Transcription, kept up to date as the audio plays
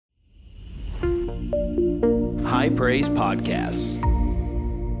High Praise Podcast.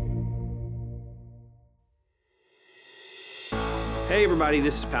 Hey everybody,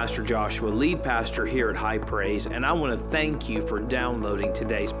 this is Pastor Joshua, lead pastor here at High Praise, and I want to thank you for downloading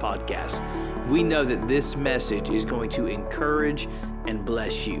today's podcast. We know that this message is going to encourage and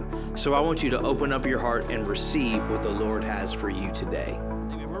bless you. So I want you to open up your heart and receive what the Lord has for you today.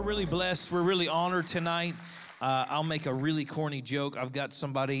 We're really blessed. We're really honored tonight. I'll make a really corny joke. I've got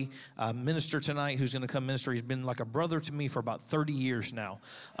somebody, minister tonight, who's going to come minister. He's been like a brother to me for about 30 years now,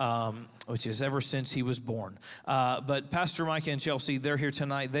 which is ever since he was born. But Pastor Micah and Chelsea, they're here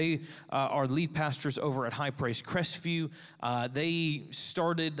tonight. They are lead pastors over at High Praise Crestview. They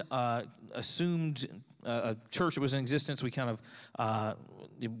started, assumed a church that was in existence. We kind of,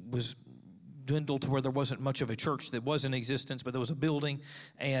 it was dwindled to where there wasn't much of a church that was in existence, but there was a building,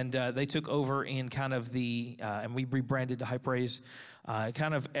 and they took over in kind of the, and we rebranded to High Praise,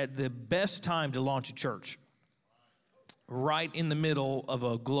 kind of at the best time to launch a church, right in the middle of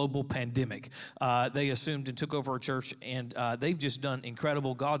a global pandemic. They assumed and took over a church, and they've just done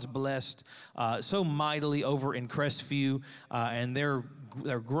incredible. God's blessed so mightily over in Crestview, and they're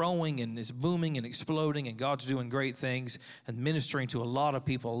growing and it's booming and exploding, and God's doing great things and ministering to a lot of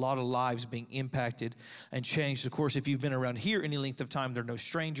people, a lot of lives being impacted and changed. Of course, if you've been around here any length of time, they're no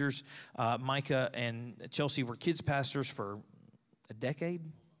strangers. Micah and Chelsea were kids pastors for a decade,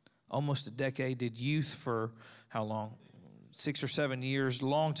 almost a decade, did youth for how long? 6 or 7 years,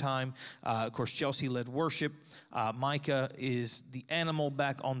 long time. Of course, Chelsea led worship. Micah is the animal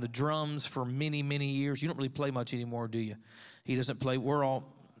back on the drums for many, many years. You don't really play much anymore, do you? He doesn't play.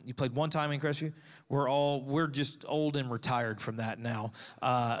 You played one time in Crestview? We're just old and retired from that now.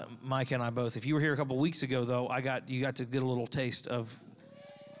 Micah and I both. If you were here a couple weeks ago, though, you got to get a little taste of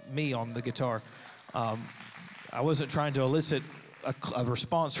me on the guitar. I wasn't trying to elicit a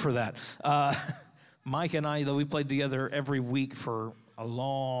response for that. Mike and I, though, we played together every week for a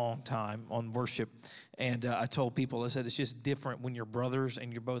long time on worship. And I told people, I said, it's just different when you're brothers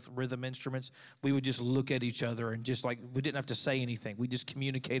and you're both rhythm instruments. We would just look at each other and just like, we didn't have to say anything. We just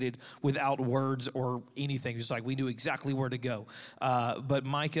communicated without words or anything. Just like we knew exactly where to go. But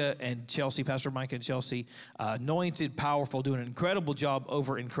Micah and Chelsea, Pastor Micah and Chelsea, anointed, powerful, doing an incredible job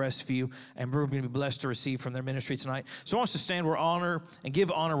over in Crestview. And we're going to be blessed to receive from their ministry tonight. So I want us to stand where honor and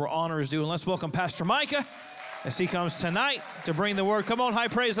give honor where honor is due. And let's welcome Pastor Micah as he comes tonight to bring the word. Come on, High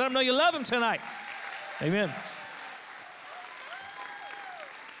Praise. Let him know you love him tonight. Amen.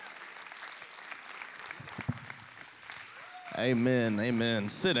 Amen, amen.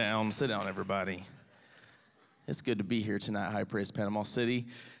 Sit down, everybody. It's good to be here tonight, High Praise Panama City.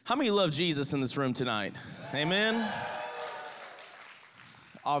 How many love Jesus in this room tonight? Amen.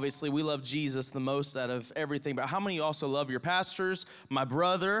 Obviously, we love Jesus the most out of everything, but how many of you also love your pastors? My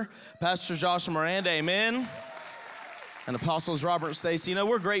brother, Pastor Joshua Miranda, amen. And Apostles Robert and Stacy. You know,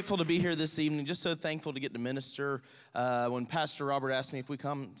 we're grateful to be here this evening, just so thankful to get to minister. When Pastor Robert asked me if we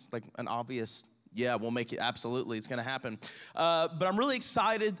come, it's like an obvious, yeah, we'll make it, absolutely, it's going to happen. But I'm really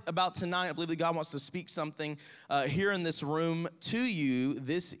excited about tonight. I believe that God wants to speak something here in this room to you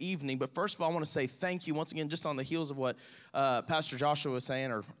this evening. But first of all, I want to say thank you once again, just on the heels of what Pastor Joshua was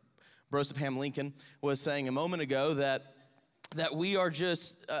saying, or Broseph Ham Lincoln was saying a moment ago, that we are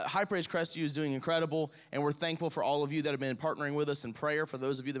just, High Praise Crestview is doing incredible, and we're thankful for all of you that have been partnering with us in prayer, for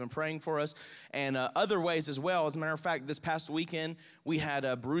those of you that have been praying for us, and other ways as well. As a matter of fact, this past weekend, we had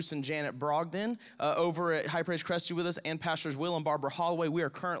Bruce and Janet Brogdon over at High Praise Crestview with us, and Pastors Will and Barbara Holloway. We are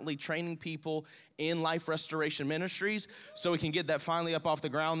currently training people in Life Restoration Ministries, so we can get that finally up off the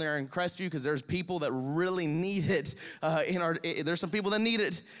ground there in Crestview, because there's people that really need it. There's some people that need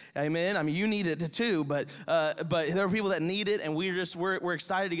it, amen. I mean, you need it too, but there are people that need it, and we're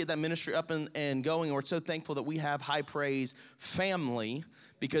excited to get that ministry up and going. And we're so thankful that we have High Praise family,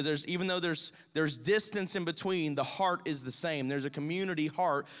 because even though there's distance in between, the heart is the same. There's a community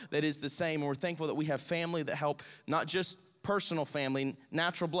heart that is the same, and we're thankful that we have family that help, not just personal family,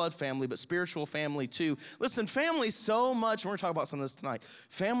 natural blood family, but spiritual family too. Listen, family is so much, and we're going to talk about some of this tonight.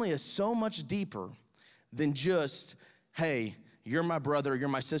 Family is so much deeper than just, hey, you're my brother, you're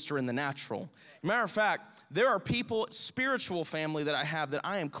my sister in the natural. Matter of fact, there are people, spiritual family that I have that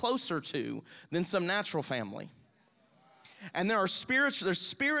I am closer to than some natural family. And there's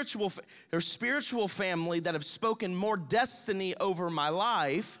spiritual family that have spoken more destiny over my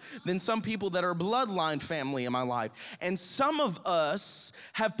life than some people that are bloodline family in my life. And some of us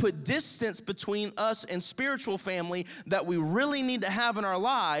have put distance between us and spiritual family that we really need to have in our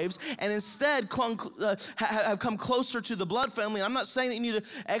lives, and instead have come closer to the blood family. And I'm not saying that you need to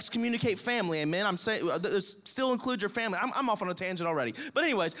excommunicate family, amen? I'm saying still include your family. I'm off on a tangent already. But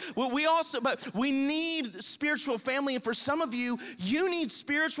anyways, we need spiritual family, and for some of you, you need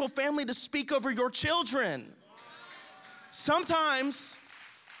spiritual family to speak over your children. Sometimes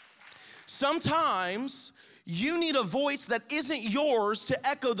you need a voice that isn't yours to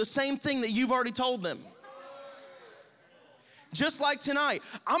echo the same thing that you've already told them. Just like tonight,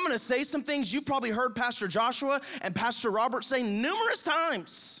 I'm gonna say some things you've probably heard Pastor Joshua and Pastor Robert say numerous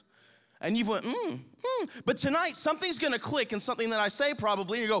times. And you've went, But tonight, something's gonna click in something that I say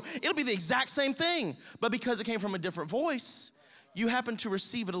probably, and you go, it'll be the exact same thing. But because it came from a different voice, you happen to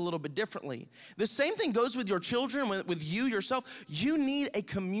receive it a little bit differently. The same thing goes with your children, with you yourself. You need a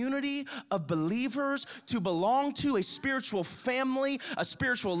community of believers to belong to, a spiritual family, a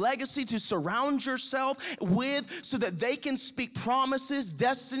spiritual legacy to surround yourself with, so that they can speak promises,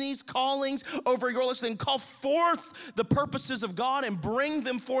 destinies, callings over your life and call forth the purposes of God and bring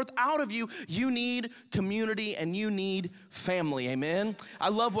them forth out of you. You need community and you need family, amen? I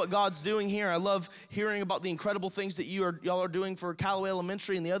love what God's doing here. I love hearing about the incredible things that y'all are doing for Callaway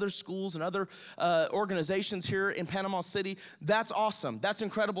Elementary and the other schools and other organizations here in Panama City. That's awesome. That's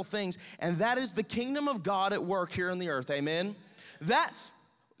incredible things. And that is the kingdom of God at work here on the earth, amen? How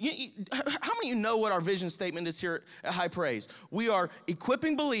many of you know what our vision statement is here at High Praise? We are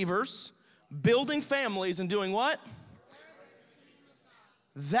equipping believers, building families, and doing what?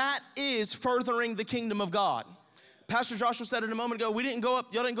 That is furthering the kingdom of God. Pastor Joshua said it a moment ago, y'all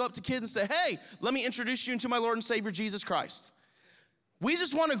didn't go up to kids and say, hey, let me introduce you to my Lord and Savior, Jesus Christ. We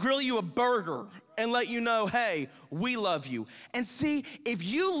just want to grill you a burger and let you know, hey, we love you. And see, if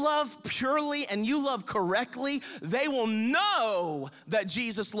you love purely and you love correctly, they will know that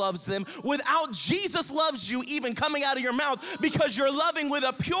Jesus loves them without Jesus loves you even coming out of your mouth, because you're loving with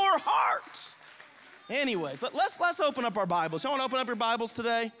a pure heart. Anyways, let's open up our Bibles. Y'all want to open up your Bibles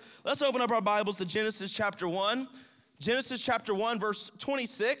today? Let's open up our Bibles to Genesis chapter 1. Genesis chapter 1, verse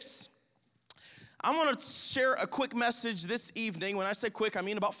 26. I want to share a quick message this evening. When I say quick, I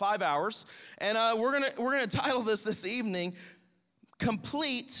mean about 5 hours. And we're gonna title this evening,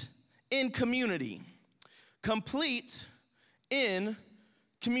 Complete in Community. Complete in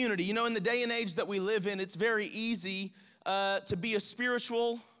Community. You know, in the day and age that we live in, it's very easy to be a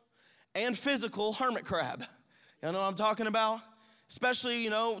spiritual and physical hermit crab. Y'all know what I'm talking about? Especially,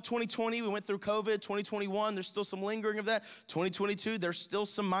 2020, we went through COVID. 2021, there's still some lingering of that. 2022, there's still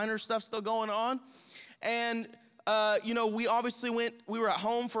some minor stuff still going on. And, we obviously we were at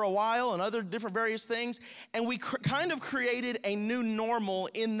home for a while and other different various things. And we kind of created a new normal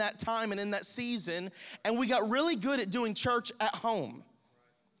in that time and in that season. And we got really good at doing church at home.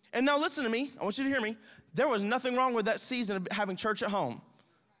 And now listen to me. I want you to hear me. There was nothing wrong with that season of having church at home.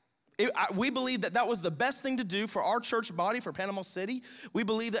 We believe that was the best thing to do for our church body, for Panama City. We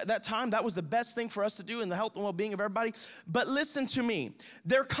believe that at that time, that was the best thing for us to do in the health and well-being of everybody. But listen to me.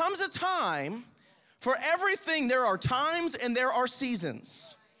 There comes a time for everything. There are times and there are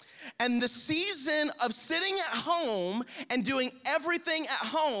seasons. And the season of sitting at home and doing everything at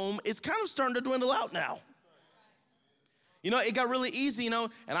home is kind of starting to dwindle out now. It got really easy, and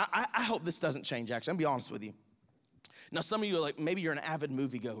I hope this doesn't change, actually. I'm going to be honest with you. Now, some of you are like, maybe you're an avid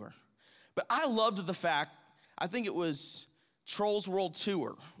moviegoer. But I loved the fact, I think it was Trolls World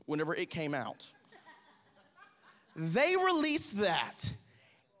Tour, whenever it came out. They released that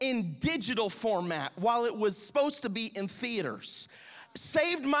in digital format while it was supposed to be in theaters.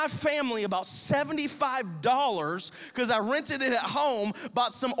 Saved my family about $75 because I rented it at home,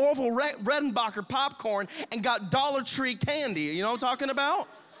 bought some Orville Redenbacher popcorn, and got Dollar Tree candy. You know what I'm talking about?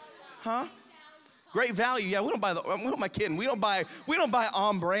 Huh? Great value. Yeah, who am I kidding? We don't buy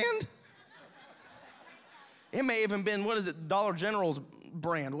on brand. It may even been, Dollar General's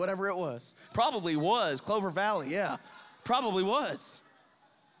brand, whatever it was. Probably was. Clover Valley, yeah. Probably was.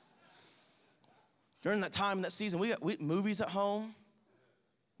 During that time, that season, we got movies at home,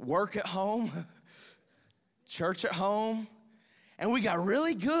 work at home, church at home, and we got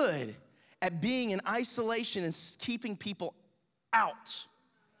really good at being in isolation and keeping people out.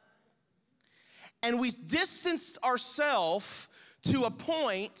 And we distanced ourselves to a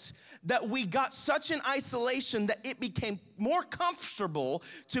point that we got such in isolation that it became more comfortable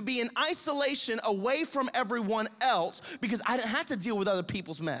to be in isolation away from everyone else, because I didn't have to deal with other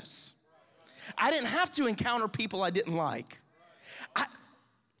people's mess. I didn't have to encounter people I didn't like.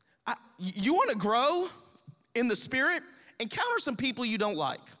 You want to grow in the Spirit? Encounter some people you don't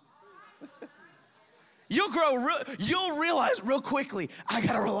like. You'll realize real quickly, I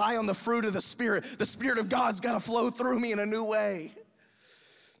gotta rely on the fruit of the Spirit. The Spirit of God's gotta flow through me in a new way.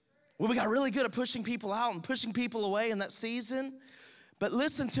 Well, we got really good at pushing people out and pushing people away in that season. But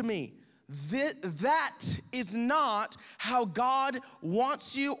listen to me, that is not how God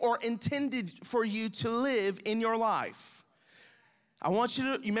wants you or intended for you to live in your life. I want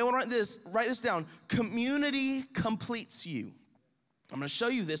you may want to write this down. Community completes you. I'm gonna show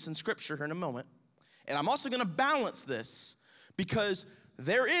you this in scripture here in a moment. And I'm also gonna balance this because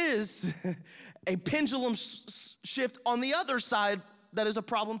there is a pendulum shift on the other side that is a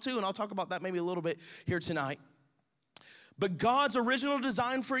problem too. And I'll talk about that maybe a little bit here tonight. But God's original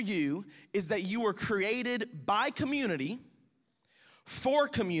design for you is that you were created by community, for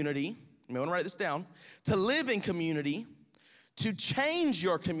community. You may wanna write this down. To live in community, to change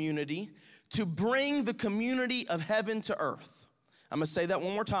your community, to bring the community of heaven to earth. I'm gonna say that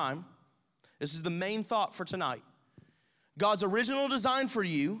one more time. This is the main thought for tonight. God's original design for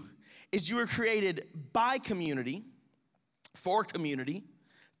you is you were created by community, for community,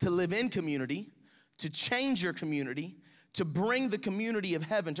 to live in community, to change your community, to bring the community of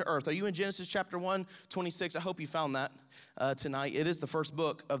heaven to earth. Are you in Genesis chapter 1, 26? I hope you found that tonight. It is the first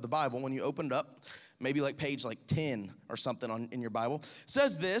book of the Bible. When you open it up, maybe like page 10 or something in your Bible, it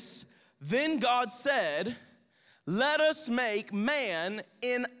says this, then God said, let us make man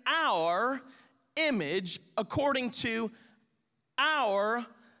in our image according to our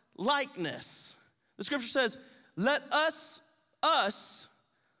likeness. The scripture says, let us.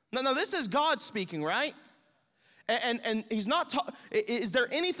 Now this is God speaking, right? And he's not, is there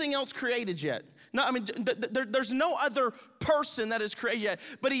anything else created yet? No, I mean, there's no other person that is created yet.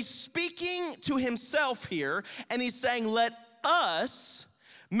 But he's speaking to himself here, and he's saying, let us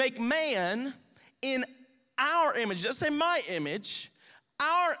make man in our image. Doesn't say my image,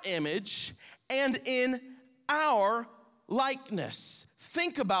 our image, and in our likeness.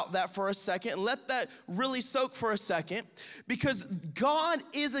 Think about that for a second and let that really soak for a second, because God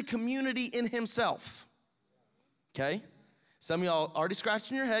is a community in himself. Okay? Some of y'all already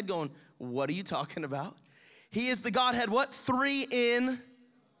scratching your head going, what are you talking about? He is the Godhead, what? 3 in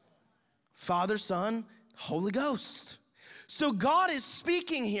Father, Son, Holy Ghost. So God is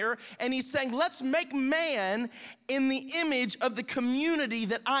speaking here and he's saying, let's make man in the image of the community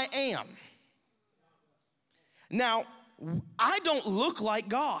that I am. Now, I don't look like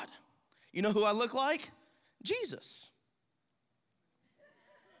God. You know who I look like? Jesus.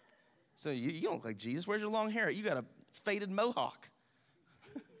 So you don't look like Jesus. Where's your long hair? You got a faded mohawk.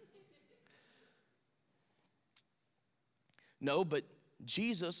 No, but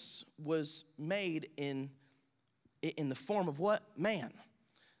Jesus was made in the form of what? Man.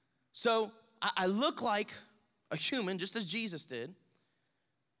 So I look like a human, just as Jesus did.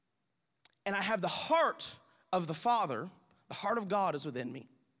 And I have the heart of the Father. The heart of God is within me.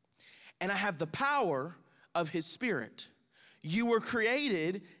 And I have the power of his Spirit. You were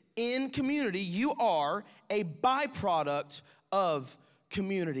created in community. You are a byproduct of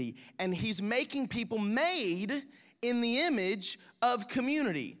community. And he's making people made in the image of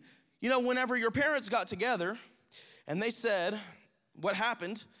community. You know, whenever your parents got together and they said, what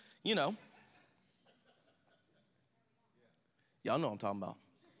happened, you know. Y'all know what I'm talking about.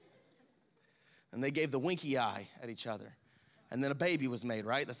 And they gave the winky eye at each other. And then a baby was made,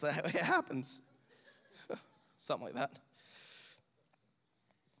 right? That's the way it happens. Something like that.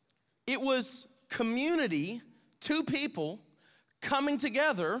 It was community, 2 people coming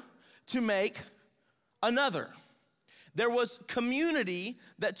together to make another. There was community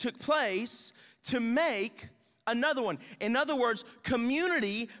that took place to make another one. In other words,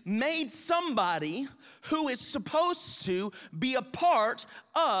 community made somebody who is supposed to be a part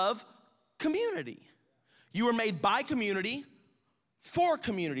of community. You were made by community, for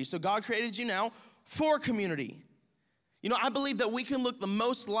community. So God created you now for community. You know, I believe that we can look the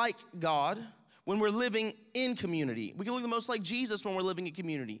most like God when we're living in community. We can look the most like Jesus when we're living in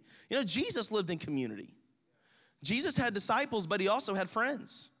community. You know, Jesus lived in community. Jesus had disciples, but he also had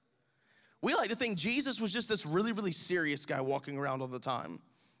friends. We like to think Jesus was just this really, really serious guy walking around all the time.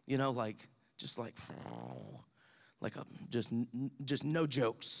 You know, just no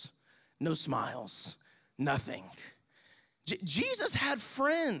jokes, no smiles, nothing. Jesus had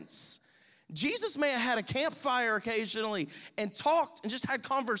friends. Jesus may have had a campfire occasionally and talked and just had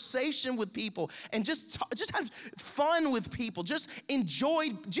conversation with people and just had fun with people, just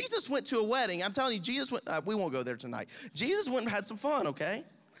enjoyed. Jesus went to a wedding. I'm telling you, Jesus went, we won't go there tonight. Jesus went and had some fun, okay?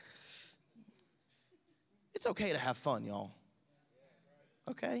 It's okay to have fun, y'all.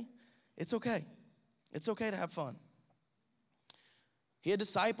 Okay? It's okay. It's okay to have fun. He had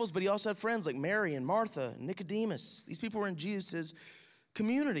disciples, but he also had friends like Mary and Martha and Nicodemus. These people were in Jesus'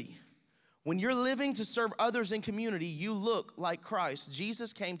 community. When you're living to serve others in community, you look like Christ.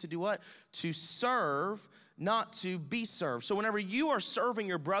 Jesus came to do what? To serve, not to be served. So whenever you are serving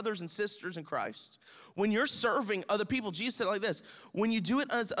your brothers and sisters in Christ, when you're serving other people, Jesus said it like this: when you do it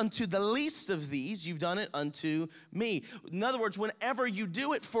as unto the least of these, you've done it unto me. In other words, whenever you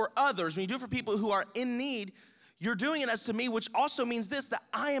do it for others, when you do it for people who are in need, you're doing it as to me, which also means this, that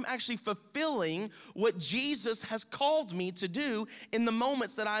I am actually fulfilling what Jesus has called me to do in the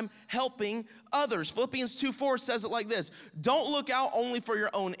moments that I'm helping others. Philippians 2:4 says it like this: don't look out only for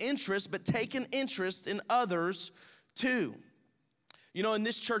your own interest, but take an interest in others too. You know, in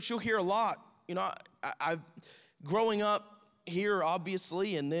this church, you'll hear a lot. You know, I've growing up here,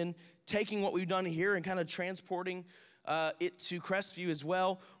 obviously, and then taking what we've done here and kind of transporting it to Crestview as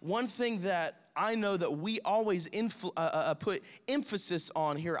well. One thing that I know that we always put emphasis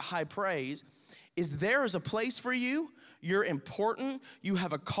on here at High Praise is there is a place for you. You're important. You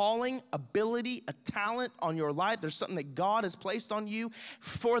have a calling, ability, a talent on your life. There's something that God has placed on you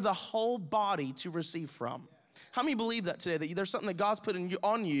for the whole body to receive from. How many believe that today, that there's something that God's put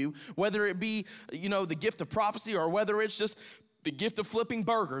on you, whether it be, you know, the gift of prophecy or whether it's just the gift of flipping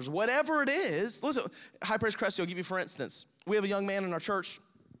burgers, whatever it is. Listen, High Praise Crestview, I'll give you for instance. We have a young man in our church.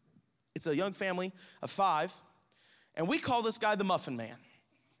 It's a young family of 5, and we call this guy the Muffin Man.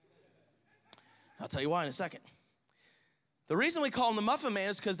 I'll tell you why in a second. The reason we call him the Muffin Man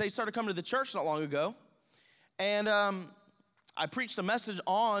is because they started coming to the church not long ago, and I preached a message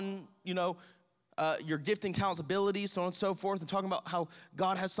on, you know, your gifting, talents, abilities, so on and so forth, and talking about how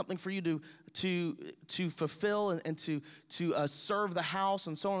God has something for you to fulfill and to serve the house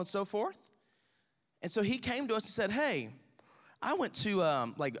and so on and so forth. And so he came to us and said, hey, I went to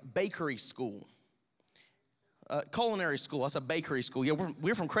like bakery school, culinary school. I said bakery school. Yeah,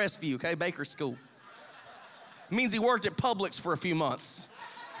 we're from Crestview, okay, bakery school. It means he worked at Publix for a few months.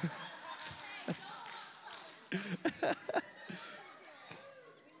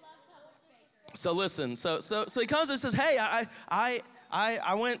 So listen, so he comes and says, hey,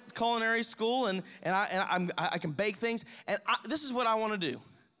 I went culinary school and I can bake things, and this is what I want to do.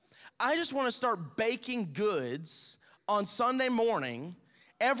 I just want to start baking goods on Sunday morning.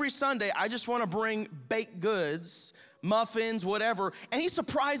 Every Sunday, I just want to bring baked goods, muffins, whatever, and he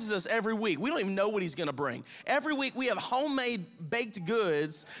surprises us every week. We don't even know what he's going to bring. Every week we have homemade baked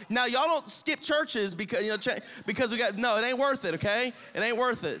goods. Now y'all don't skip churches because we got, no, it ain't worth it, okay? It ain't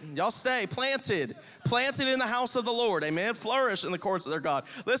worth it. Y'all stay planted in the house of the Lord, amen. Flourish in the courts of their God.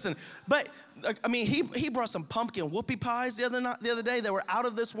 Listen, but I mean, he brought some pumpkin whoopie pies the other day that were out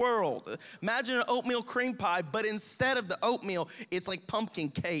of this world. Imagine an oatmeal cream pie, but instead of the oatmeal, it's like pumpkin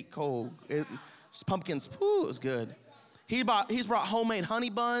cake. It's pumpkins. Ooh, it was good. He's brought homemade honey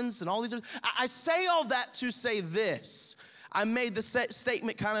buns and all these. I say all that to say this. I made the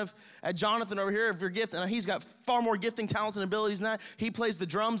statement kind of at Jonathan over here of your gift, and he's got far more gifting, talents, and abilities than that. He plays the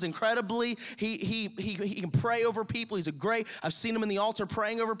drums incredibly. He can pray over people. I've seen him in the altar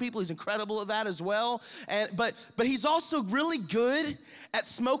praying over people. He's incredible at that as well. But he's also really good at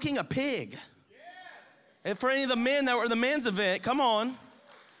smoking a pig. And for any of the men that were at the men's event, come on.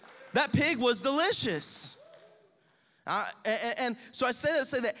 That pig was delicious. And so I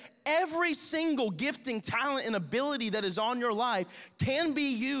say that every single gifting, talent, and ability that is on your life can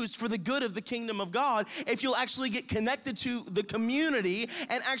be used for the good of the kingdom of God if you'll actually get connected to the community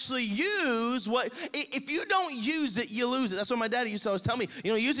and actually use if you don't use it, you lose it. That's what my daddy used to always tell me.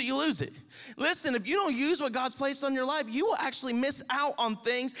 Use it, you lose it. Listen, if you don't use what God's placed on your life, you will actually miss out on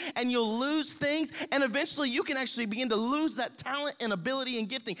things and you'll lose things, and eventually you can actually begin to lose that talent and ability and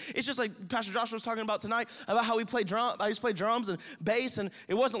gifting. It's just like Pastor Joshua was talking about tonight about how we play drums. I used to play drums and bass, and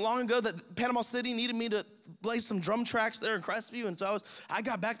it wasn't long ago that Panama City needed me to play some drum tracks there in Crestview, and so I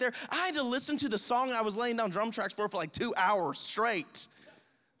got back there. I had to listen to the song I was laying down drum tracks for like 2 hours straight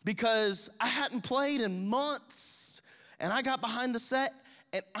because I hadn't played in months, and I got behind the set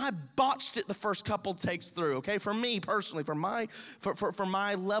and I botched it the first couple takes through, okay? For me personally, for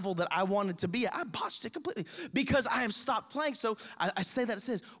my level that I wanted to be at, I botched it completely because I have stopped playing. So I say that it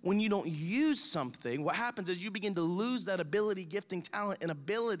says, when you don't use something, what happens is you begin to lose that ability, gifting, talent, and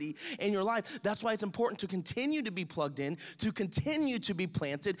ability in your life. That's why it's important to continue to be plugged in, to continue to be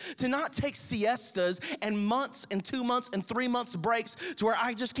planted, to not take siestas and months and 2 months and 3 months breaks to where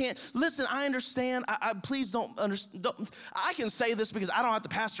I just can't. Listen, I understand. Please don't understand. I can say this because I don't have to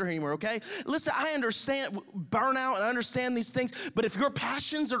pastor anymore, okay? Listen, I understand burnout and I understand these things, but if your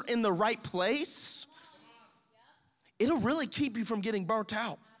passions are in the right place, it'll really keep you from getting burnt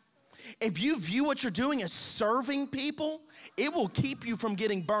out. If you view what you're doing as serving people, it will keep you from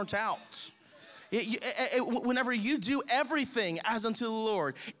getting burnt out. Whenever you do everything as unto the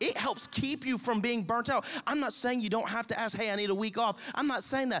Lord, it helps keep you from being burnt out. I'm not saying you don't have to ask, hey, I need a week off. I'm not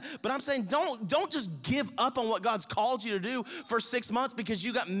saying that. But I'm saying don't just give up on what God's called you to do for 6 months because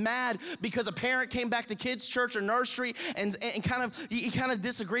you got mad because a parent came back to kids' church or nursery and you kind of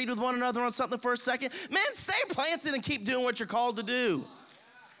disagreed with one another on something for a second. Man, stay planted and keep doing what you're called to do.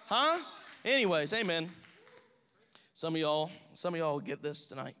 Huh? Anyways, amen. Some of y'all get this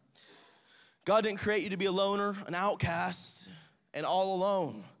tonight. God didn't create you to be a loner, an outcast, and all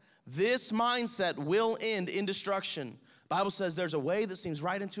alone. This mindset will end in destruction. The Bible says there's a way that seems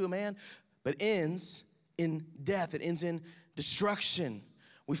right unto a man, but ends in death. It ends in destruction.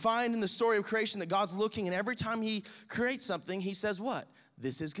 We find in the story of creation that God's looking, and every time he creates something, he says what?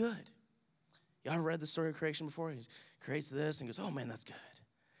 This is good. Y'all ever read the story of creation before? He creates this and goes, oh man, that's good.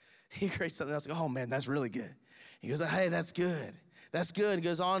 He creates something else, oh man, that's really good. He goes, hey, that's good. That's good. He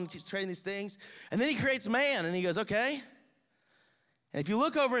goes on, keeps creating these things. And then he creates man, and he goes, okay. And if you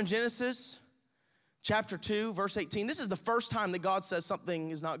look over in Genesis chapter 2, verse 18, this is the first time that God says something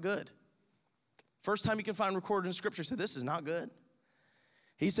is not good. First time you can find recorded in Scripture, said this is not good.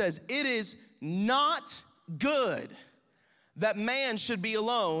 He says, it is not good that man should be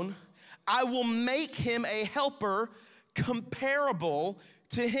alone. I will make him a helper comparable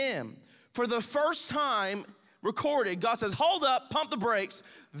to him. For the first time recorded, God says, hold up, pump the brakes.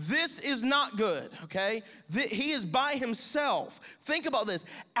 This is not good, okay? He is by himself. Think about this.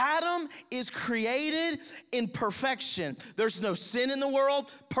 Adam is created in perfection. There's no sin in the world,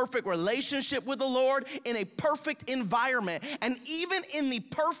 perfect relationship with the Lord, in a perfect environment. And even in the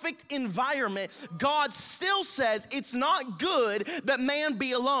perfect environment, God still says it's not good that man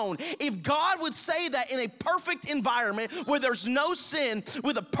be alone. If God would say that in a perfect environment where there's no sin,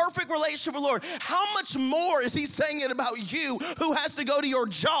 with a perfect relationship with the Lord, how much more is he saying it about you who has to go to your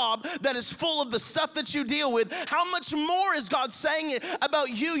job that is full of the stuff that you deal with? How much more is God saying it about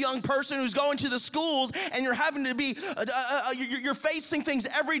you, young person, who's going to the schools and you're having to be, you're facing things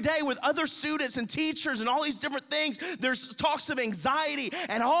every day with other students and teachers and all these different things. There's talks of anxiety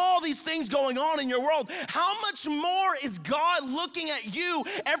and all these things going on in your world. How much more is God looking at you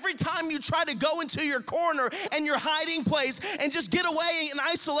every time you try to go into your corner and your hiding place and just get away in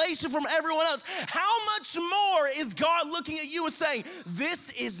isolation from everyone else? How much more is God looking at you and saying,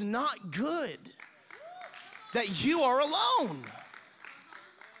 this is not good that you are alone?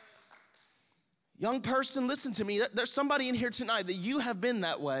 Young person, listen to me. There's somebody in here tonight that you have been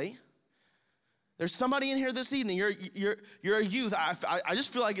that way. There's somebody in here this evening. You're a youth. I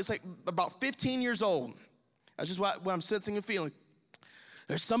just feel like it's like about 15 years old. That's just what I'm sensing and feeling.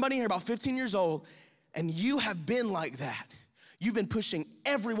 There's somebody in here about 15 years old, and you have been like that. You've been pushing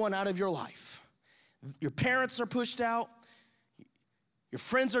everyone out of your life. Your parents are pushed out. Your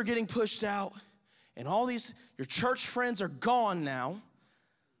friends are getting pushed out. And all these, your church friends are gone now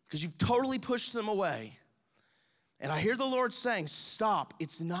because you've totally pushed them away. And I hear the Lord saying, stop.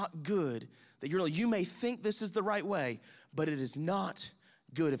 It's not good that you may think this is the right way, but it is not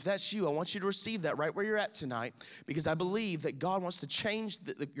good. If that's you, I want you to receive that right where you're at tonight, because I believe that God wants to change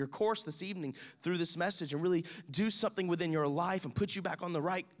your course this evening through this message and really do something within your life and put you back on the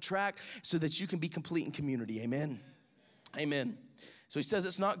right track so that you can be complete in community. Amen. Amen. So he says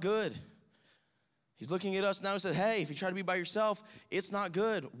it's not good. He's looking at us now and said, hey, if you try to be by yourself, it's not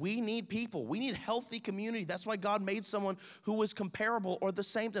good. We need people. We need healthy community. That's why God made someone who was comparable or the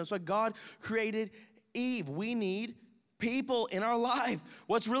same thing. That's why God created Eve. We need people in our life.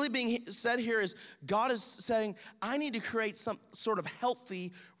 What's really being said here is God is saying, I need to create some sort of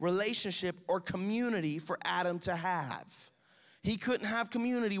healthy relationship or community for Adam to have. He couldn't have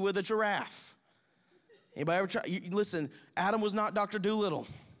community with a giraffe. Anybody ever try? Listen, Adam was not Dr. Dolittle.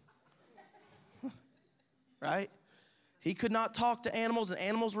 Right? He could not talk to animals, and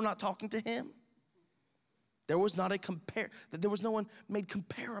animals were not talking to him. There was not there was no one made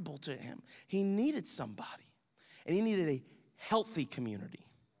comparable to him. He needed somebody, and he needed a healthy community.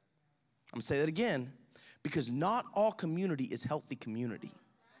 I'm gonna say that again, because not all community is healthy community.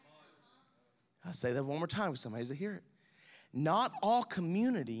 I'll say that one more time because somebody has to hear it. Not all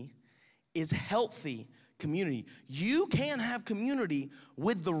community is healthy community. You can have community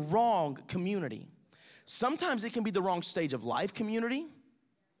with the wrong community. Sometimes it can be the wrong stage of life community.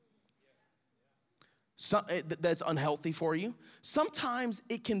 That's unhealthy for you. Sometimes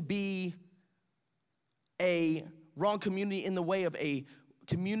it can be a wrong community in the way of a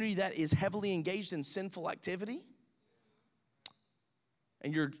community that is heavily engaged in sinful activity.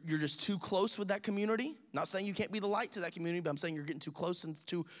 and you're just too close with that community. Not saying you can't be the light to that community, but I'm saying you're getting too close and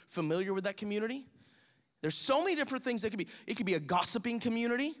too familiar with that community. There's so many different things that could be. It could be a gossiping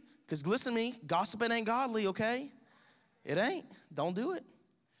community, because listen to me, gossiping ain't godly, okay? It ain't. Don't do it.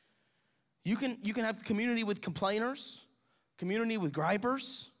 You can have community with complainers, community with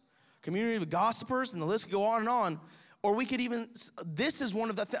gripers, community with gossipers, and the list could go on and on. Or we could even, this is one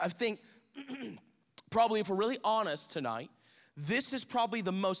of the, I think, probably if we're really honest tonight, this is probably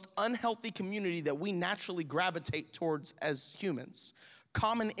the most unhealthy community that we naturally gravitate towards as humans.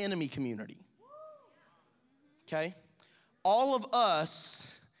 Common enemy community. Okay? All of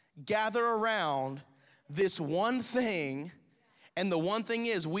us gather around this one thing, and the one thing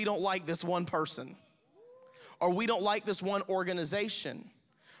is we don't like this one person, or we don't like this one organization,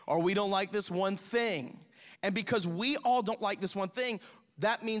 or we don't like this one thing. And because we all don't like this one thing,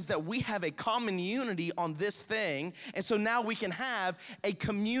 that means that we have a common unity on this thing. And so now we can have a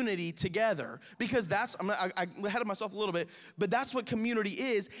community together. Because that's, I ahead of myself a little bit, but that's what community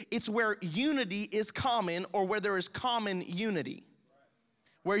is. It's where unity is common, or where there is common unity.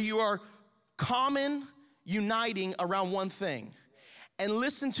 Where you are common uniting around one thing. And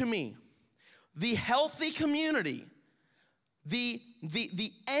listen to me, the healthy community, the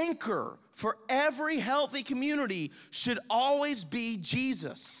anchor for every healthy community should always be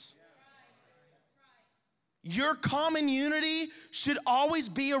Jesus. Your common unity should always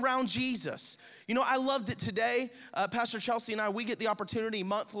be around Jesus. You know, I loved it today. Pastor Chelsea and I, we get the opportunity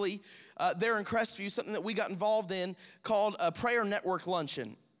monthly there in Crestview, something that we got involved in called a Prayer Network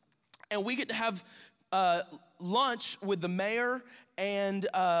Luncheon. And we get to have lunch with the mayor and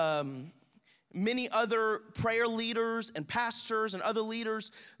many other prayer leaders and pastors and other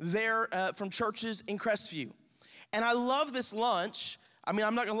leaders there from churches in Crestview. And I love this lunch. I mean,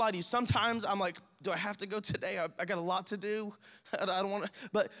 I'm not gonna lie to you. Sometimes I'm like, do I have to go today? I got a lot to do. I don't wanna,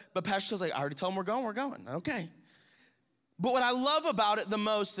 but Pastor's like, I already told him we're going. Okay. But what I love about it the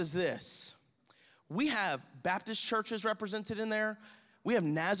most is this. We have Baptist churches represented in there. We have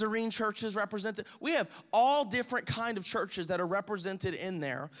Nazarene churches represented. We have all different kind of churches that are represented in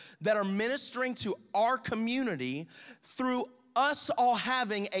there that are ministering to our community through us all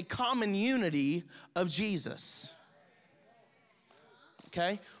having a common unity of Jesus.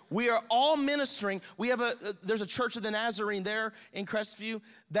 Okay? We are all ministering. We have there's a church of the Nazarene there in Crestview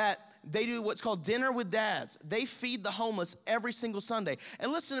that they do what's called Dinner with Dads. They feed the homeless every single Sunday.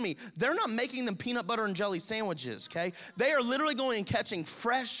 And listen to me, they're not making them peanut butter and jelly sandwiches, okay? They are literally going and catching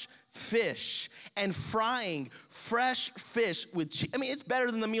fresh fish and frying fresh fish with cheese. I mean, it's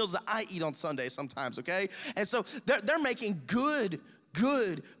better than the meals that I eat on Sunday sometimes, okay? And so they're making good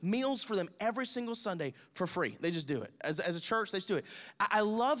meals for them every single Sunday for free. They just do it. As a church, they just do it. I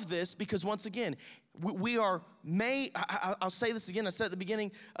love this because once again, we are made, I'll say this again, I said at the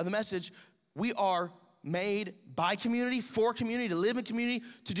beginning of the message, we are made by community, for community, to live in community,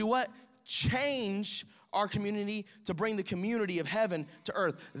 to do what? Change our community, to bring the community of heaven to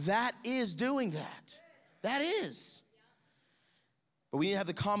earth. That is doing that. That is. But we need to have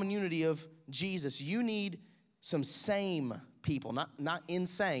the common unity of Jesus. You need some same people, not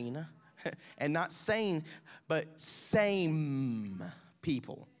insane and not sane, but same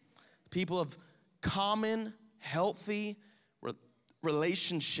people. People of common, healthy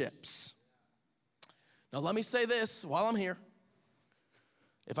relationships. Now let me say this while I'm here,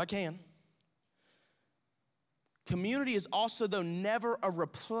 if I can. Community is also, though, never a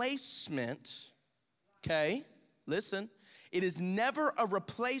replacement, okay? Listen. It is never a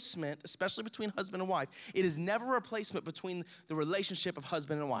replacement, especially between husband and wife. It is never a replacement between the relationship of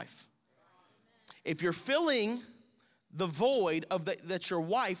husband and wife. If you're filling the void of that your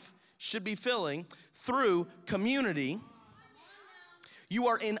wife should be filling through community, you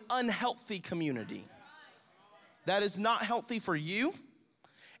are in unhealthy community. That is not healthy for you.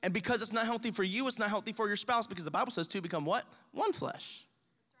 And because it's not healthy for you, it's not healthy for your spouse, because the Bible says two become what? One flesh.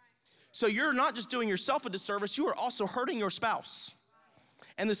 So you're not just doing yourself a disservice, you are also hurting your spouse.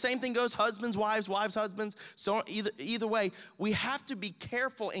 And the same thing goes husbands, wives, husbands. So either way, we have to be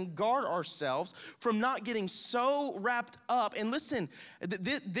careful and guard ourselves from not getting so wrapped up. And listen,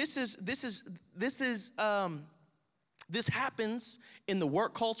 this happens in the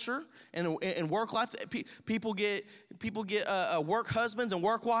work culture and in work life. People get work husbands and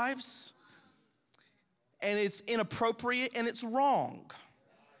work wives, and it's inappropriate and it's wrong.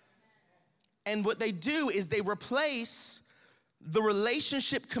 And what they do is they replace the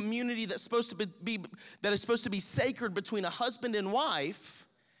relationship community that is supposed to be sacred between a husband and wife,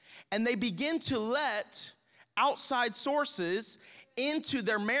 and they begin to let outside sources into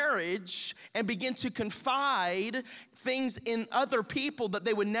their marriage and begin to confide things in other people that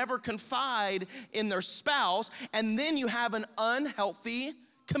they would never confide in their spouse, and then you have an unhealthy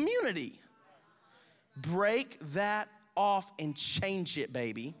community. Break that off and change it,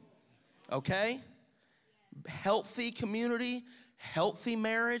 baby. Okay? Healthy community, healthy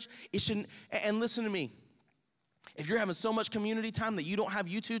marriage. It shouldn't, and listen to me. If you're having so much community time that you don't have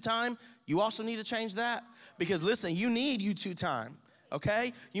you-two time, you also need to change that. Because listen, you need you-two time,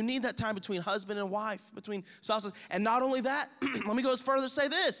 okay? You need that time between husband and wife, between spouses. And not only that, let me go as further as say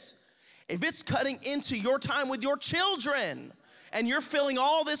this. If it's cutting into your time with your children, and you're filling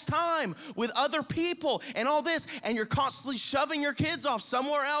all this time with other people and all this, and you're constantly shoving your kids off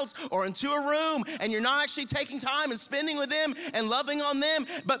somewhere else or into a room, and you're not actually taking time and spending with them and loving on them,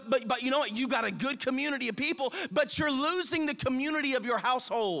 but you know what? You got a good community of people, but you're losing the community of your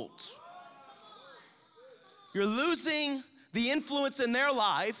household. You're losing the influence in their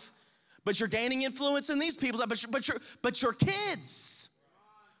life, but you're gaining influence in these people's life. But your kids,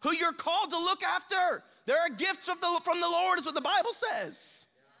 who you're called to look after, they're gifts from the Lord, is what the Bible says.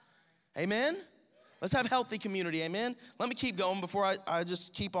 Amen? Let's have healthy community, amen? Let me keep going before I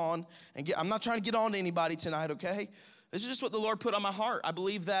just keep on. I'm not trying to get on to anybody tonight, okay? This is just what the Lord put on my heart. I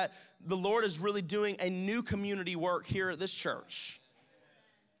believe that the Lord is really doing a new community work here at this church.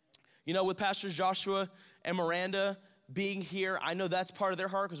 You know, with Pastors Joshua and Miranda being here, I know that's part of their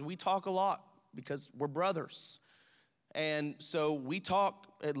heart because we talk a lot because we're brothers. And so we talk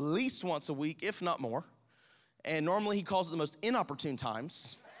at least once a week, if not more. And normally he calls it the most inopportune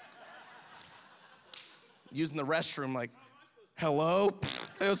times. Using the restroom like, hello?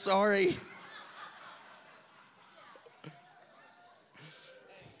 Oh, sorry.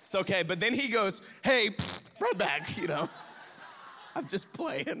 It's okay, but then he goes, hey, right back, you know. I'm just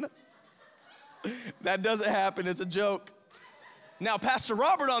playing. That doesn't happen, it's a joke. Now, Pastor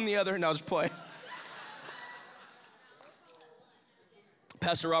Robert on the other, no, just play.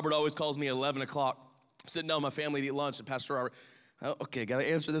 Pastor Robert always calls me at 11 o'clock. I'm sitting down with my family to eat lunch, and Pastor Robert, oh, okay, got to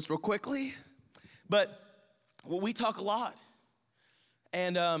answer this real quickly. But we talk a lot.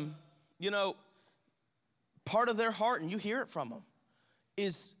 And, you know, part of their heart, and you hear it from them,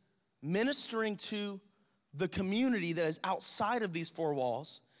 is ministering to the community that is outside of these four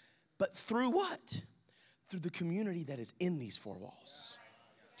walls, but through what? Through the community that is in these four walls.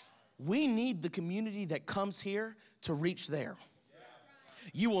 We need the community that comes here to reach there.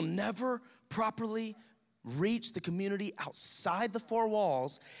 You will never properly reach the community outside the four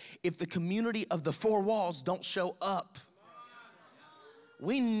walls if the community of the four walls don't show up.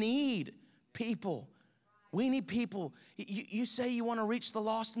 We need people. We need people. You say you want to reach the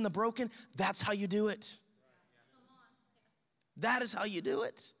lost and the broken, that's how you do it. That is how you do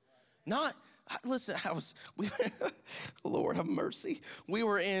it. Listen, Lord have mercy. We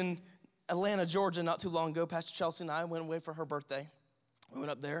were in Atlanta, Georgia not too long ago. Pastor Chelsea and I went away for her birthday. We went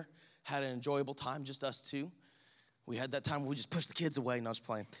up there, had an enjoyable time, just us two. We had that time where we just pushed the kids away, and I was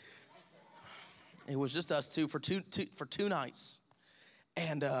playing. It was just us two for two nights.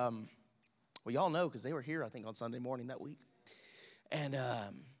 And, well, y'all know because they were here, I think, on Sunday morning that week. And I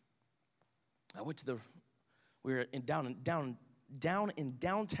went to we were down in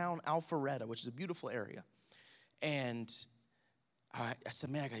downtown Alpharetta, which is a beautiful area. And I said,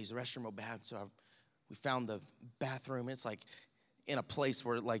 man, I got to use the restroom real bad. So we found the bathroom. It's like in a place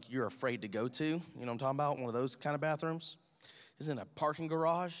where like you're afraid to go to. You know what I'm talking about? One of those kind of bathrooms. It's in a parking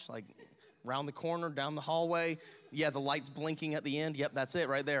garage, like around the corner, down the hallway. Yeah, the light's blinking at the end. Yep, that's it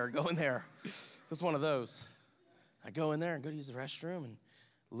right there. Go in there. It's one of those. I go in there and go to use the restroom and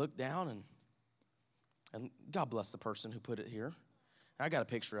look down and God bless the person who put it here. I got a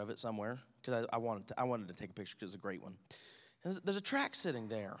picture of it somewhere because I wanted to take a picture because it's a great one. And there's a track sitting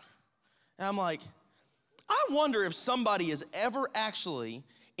there. And I'm like, I wonder if somebody has ever actually,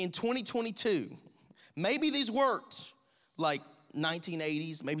 in 2022, maybe these worked like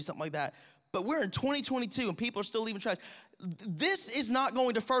 1980s, maybe something like that, but we're in 2022 and people are still leaving trash. This is not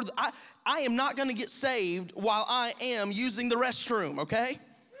going to further, I am not going to get saved while I am using the restroom, okay?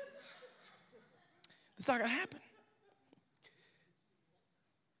 It's not going to happen.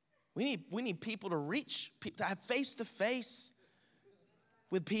 We need people to reach, to have face-to-face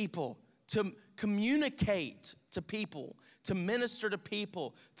with people, to communicate to people, to minister to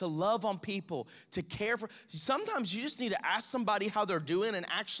people, to love on people, to care for. Sometimes you just need to ask somebody how they're doing and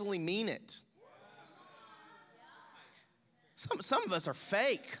actually mean it. Some of us are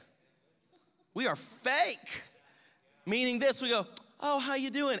fake. We are fake. Meaning this, we go, oh, how you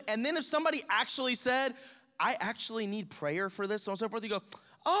doing? And then if somebody actually said, I actually need prayer for this, so on and so forth, you go,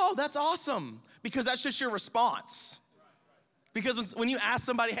 oh, that's awesome. Because that's just your response. Because when you ask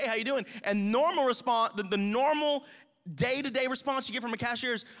somebody, hey, how you doing? And normal response, the normal day-to-day response you get from a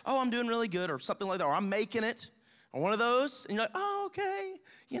cashier is, oh, I'm doing really good, or something like that, or I'm making it, or one of those. And you're like, oh, okay,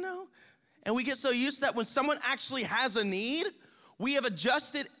 And we get so used to that when someone actually has a need, we have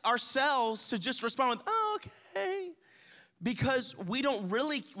adjusted ourselves to just respond with, oh, okay. Because we're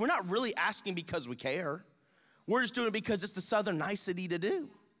not really asking because we care. We're just doing it because it's the Southern nicety to do.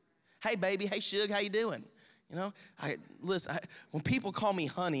 Hey, baby, hey, Suge, how you doing? Listen, when people call me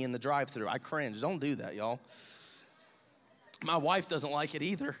honey in the drive-thru, I cringe. Don't do that, y'all. My wife doesn't like it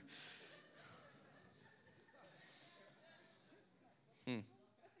either.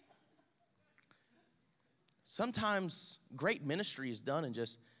 Sometimes great ministry is done in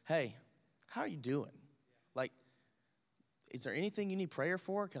just, hey, how are you doing? Like, is there anything you need prayer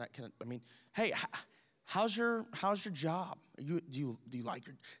for? Hey, how's your job? Do you like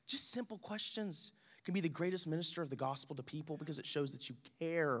your, just simple questions can be the greatest minister of the gospel to people because it shows that you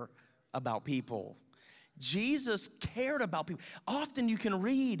care about people. Jesus cared about people. Often you can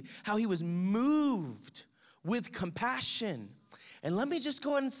read how he was moved with compassion. And let me just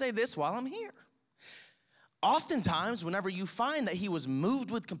go ahead and say this while I'm here. Oftentimes, whenever you find that he was moved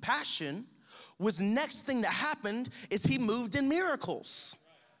with compassion, was next thing that happened is he moved in miracles.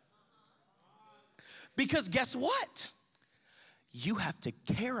 Because guess what? You have to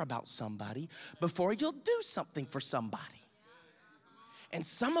care about somebody before you'll do something for somebody. And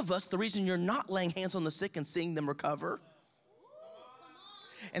some of us, the reason you're not laying hands on the sick and seeing them recover,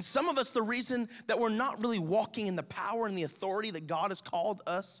 and some of us, the reason that we're not really walking in the power and the authority that God has called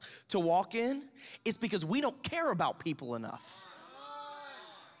us to walk in, is because we don't care about people enough.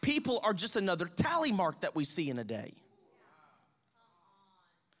 People are just another tally mark that we see in a day.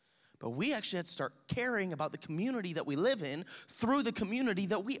 But we actually have to start caring about the community that we live in through the community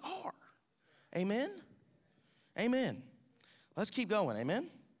that we are. Amen? Amen. Let's keep going, amen?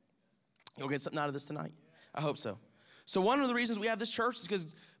 You'll get something out of this tonight. I hope so. So one of the reasons we have this church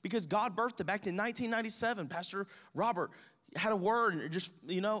is because God birthed it back in 1997. Pastor Robert had a word and just,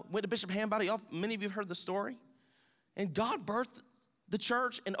 went to Bishop Hambody. Many of you have heard the story. And God birthed the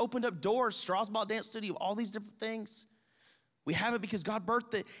church and opened up doors, Strasbourg Dance Studio, all these different things. We have it because God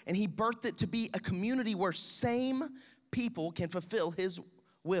birthed it, and he birthed it to be a community where same people can fulfill his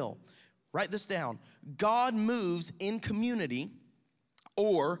will. Write this down. God moves in community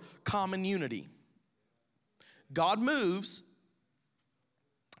or common unity. God moves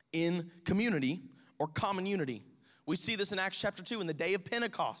in community or common unity. We see this in Acts chapter 2 in the day of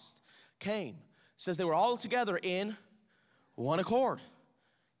Pentecost came. It says they were all together in one accord,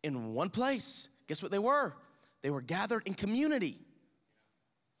 in one place. Guess what they were? They were gathered in community.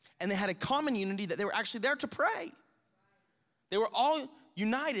 And they had a common unity that they were actually there to pray. They were all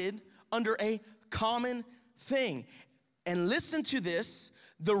united under a common thing. And listen to this.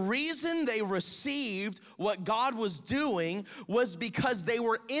 The reason they received what God was doing was because they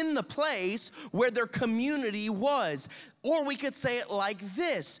were in the place where their community was. Or we could say it like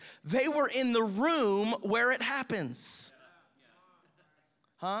this. They were in the room where it happens.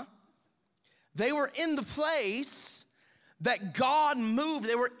 Huh? They were in the place that God moved.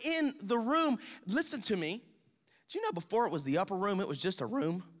 They were in the room. Listen to me. Do you know before it was the upper room, it was just a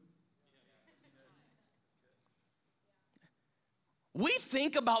room? We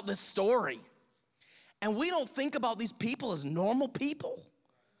think about this story, and we don't think about these people as normal people.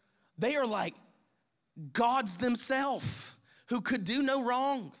 They are like gods themselves who could do no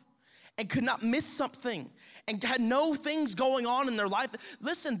wrong and could not miss something and had no things going on in their life.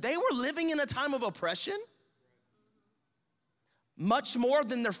 Listen, they were living in a time of oppression, much more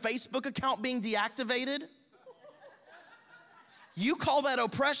than their Facebook account being deactivated. You call that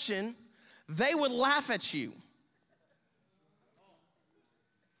oppression, they would laugh at you.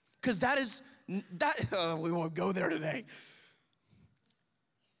 Because we won't go there today.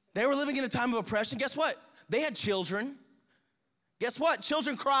 They were living in a time of oppression. Guess what? They had children. Guess what?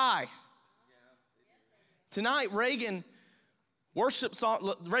 Children cry. Tonight, Reagan worship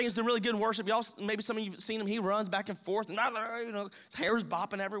song. Reagan's doing really good in worship. Y'all, maybe some of you have seen him. He runs back and forth, and his hair's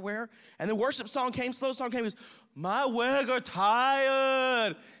bopping everywhere. And the worship song came, slow song came. He goes, "My leg are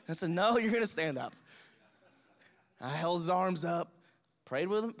tired." And I said, "No, you're gonna stand up." I held his arms up, prayed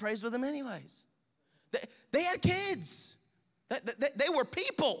with him, praised with him anyways. They had kids. They were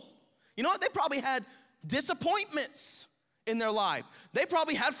people. You know what? They probably had disappointments in their life. They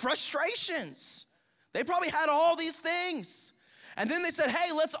probably had frustrations. They probably had all these things. And then they said,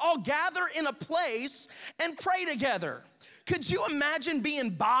 hey, let's all gather in a place and pray together. Could you imagine being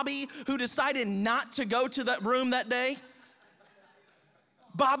Bobby, who decided not to go to that room that day?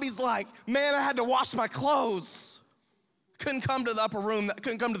 Bobby's like, man, I had to wash my clothes. couldn't come to the upper room,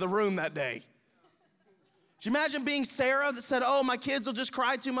 couldn't come to the room that day. Do you imagine being Sarah that said, oh, my kids will just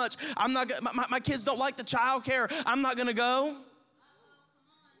cry too much. I'm not, my kids don't like the child care. I'm not gonna go.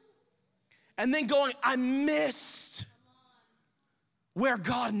 And then going, I missed where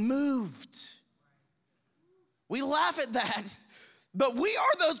God moved. We laugh at that, but we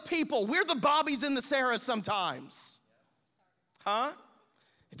are those people. We're the Bobbies and the Sarahs sometimes. Huh?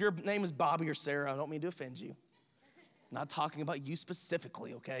 If your name is Bobby or Sarah, I don't mean to offend you. I'm not talking about you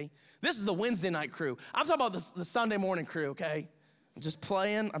specifically, okay? This is the Wednesday night crew. I'm talking about the Sunday morning crew, okay? I'm just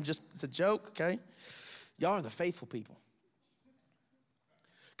playing. It's a joke, okay? Y'all are the faithful people.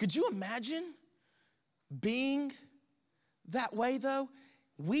 Could you imagine being that way, though?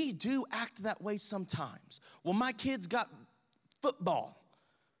 We do act that way sometimes. Well, my kids got football,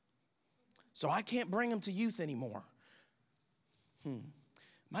 so I can't bring them to youth anymore.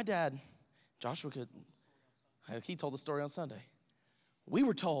 My dad, Joshua, he told the story on Sunday. We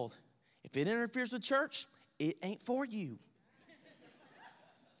were told, if it interferes with church, it ain't for you.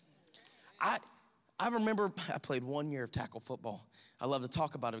 I remember I played 1 year of tackle football. I love to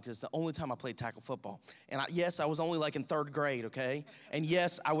talk about it because it's the only time I played tackle football. And yes, I was only like in 3rd grade, okay? And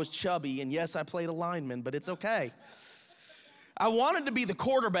yes, I was chubby, and yes, I played a lineman, but it's okay. I wanted to be the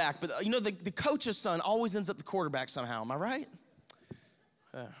quarterback, but you know, the coach's son always ends up the quarterback somehow, am I right?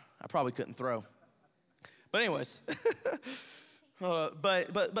 I probably couldn't throw. But anyways,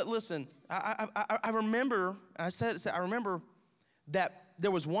 but listen, I remember, and I remember that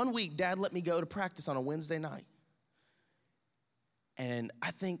there was 1 week Dad let me go to practice on a Wednesday night. And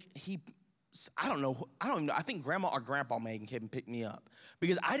I think I don't even know, I think Grandma or Grandpa may have came and picked me up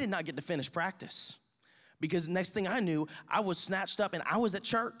because I did not get to finish practice. Because next thing I knew, I was snatched up and I was at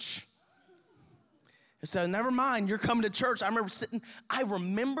church. So never mind, you're coming to church. I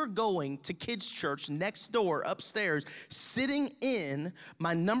remember going to kids' church next door upstairs, sitting in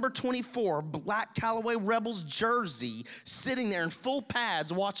my number 24 black Callaway Rebels jersey, sitting there in full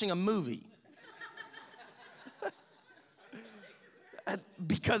pads watching a movie.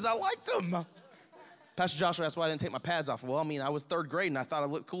 Because I liked them. Pastor Joshua asked why I didn't take my pads off. Well, I mean, I was 3rd grade and I thought I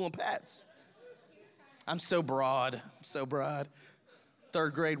looked cool in pads. I'm so broad.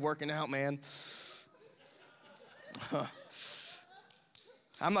 3rd grade working out, man.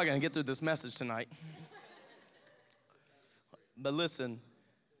 I'm not going to get through this message tonight. But listen,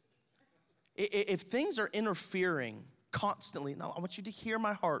 if things are interfering constantly, now I want you to hear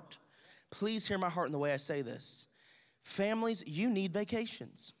my heart. Please hear my heart in the way I say this. Families, you need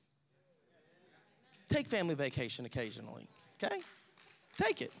vacations. Take family vacation occasionally, okay?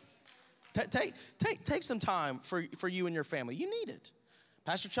 Take it. Take some time for you and your family. You need it.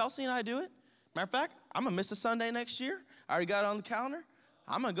 Pastor Chelsea and I do it. Matter of fact, I'm going to miss a Sunday next year. I already got it on the calendar.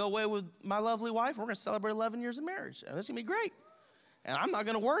 I'm going to go away with my lovely wife. We're going to celebrate 11 years of marriage. And it's going to be great. And I'm not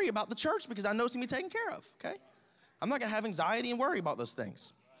going to worry about the church because I know it's going to be taken care of, okay? I'm not going to have anxiety and worry about those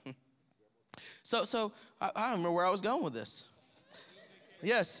things. So I don't remember where I was going with this.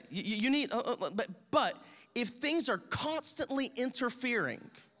 Yes, you need, but if things are constantly interfering,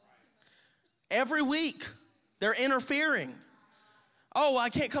 every week they're interfering. Oh, I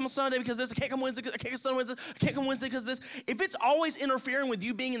can't come on Sunday because this. I can't come Wednesday because I can't come Sunday Wednesday. I can't come Wednesday because this. If it's always interfering with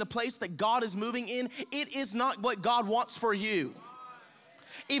you being in the place that God is moving in, it is not what God wants for you.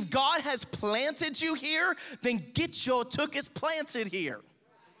 If God has planted you here, then get your tuchus planted here.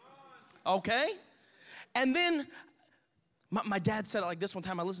 Okay? And then my dad said it like this one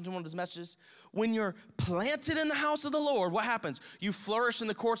time. I listened to one of his messages. When you're planted in the house of the Lord, what happens? You flourish in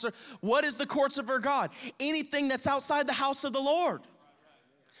the courts of, what is the courts of our God? Anything that's outside the house of the Lord.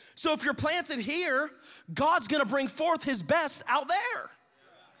 So if you're planted here, God's gonna bring forth his best out there.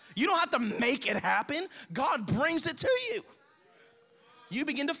 You don't have to make it happen. God brings it to you. You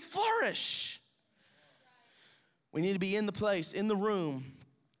begin to flourish. We need to be in the place, in the room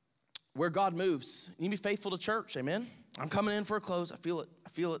where God moves. You need to be faithful to church, amen? I'm coming in for a close. I feel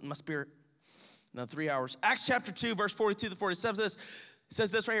it in my spirit. Another 3 hours. Acts chapter 2, verse 42 to 47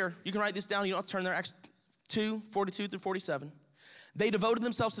 says this right here. You can write this down. You don't have to turn there. Acts 2, 42 through 47. They devoted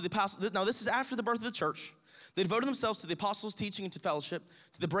themselves to the apostles. Now, this is after the birth of the church. They devoted themselves to the apostles' teaching and to fellowship,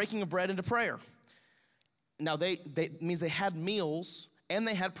 to the breaking of bread and to prayer. Now, they means they had meals and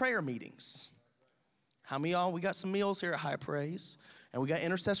they had prayer meetings. How many of y'all, we got some meals here at High Praise, and we got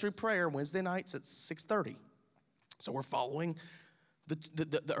intercessory prayer Wednesday nights at 6:30. So we're following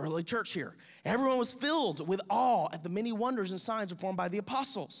the early church here. Everyone was filled with awe at the many wonders and signs performed by the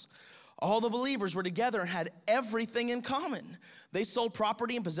apostles. All the believers were together and had everything in common. They sold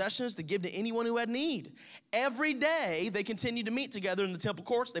property and possessions to give to anyone who had need. Every day, they continued to meet together in the temple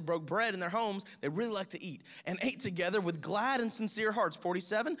courts. They broke bread in their homes. They really liked to eat and ate together with glad and sincere hearts.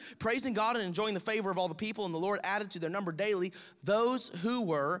 47, praising God and enjoying the favor of all the people. And the Lord added to their number daily those who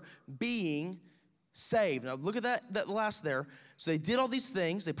were being saved. Now, look at that last there. So they did all these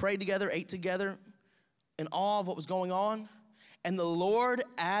things. They prayed together, ate together in awe of what was going on. And the Lord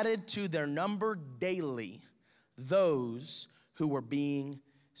added to their number daily those who were being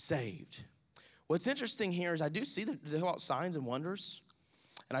saved. What's interesting here is I do see that they talk about signs and wonders.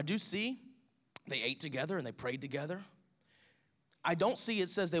 And I do see they ate together and they prayed together. I don't see it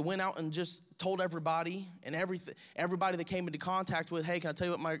says they went out and just told everybody and everybody they came into contact with, hey, can I tell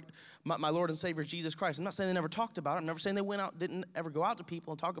you what my Lord and Savior Jesus Christ? I'm not saying they never talked about it. I'm never saying they went out, didn't ever go out to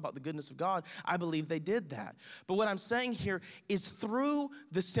people and talk about the goodness of God. I believe they did that. But what I'm saying here is through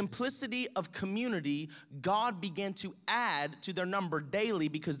the simplicity of community, God began to add to their number daily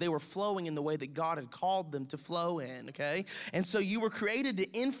because they were flowing in the way that God had called them to flow in, okay? And so you were created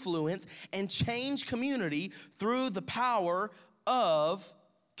to influence and change community through the power of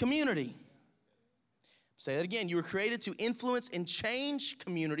community. Say that again. You were created to influence and change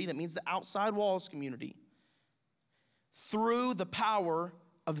community. That means the outside walls community. Through the power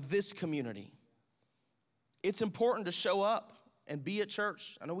of this community. It's important to show up and be at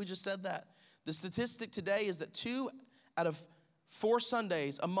church. I know we just said that. The statistic today is that 2 out of 4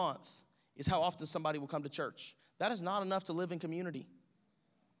 Sundays a month is how often somebody will come to church. That is not enough to live in community.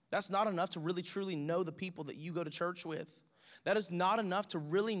 That's not enough to really truly know the people that you go to church with. That is not enough to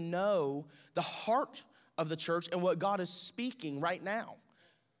really know the heart of the church and what God is speaking right now.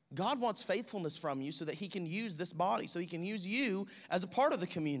 God wants faithfulness from you so that he can use this body, so he can use you as a part of the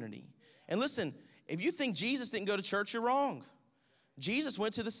community. And listen, if you think Jesus didn't go to church, you're wrong. Jesus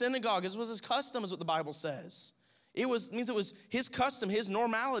went to the synagogue. This was his custom, is what the Bible says. It means it was his custom, his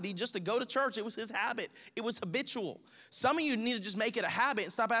normality just to go to church. It was his habit. It was habitual. Some of you need to just make it a habit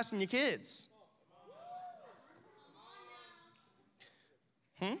and stop asking your kids.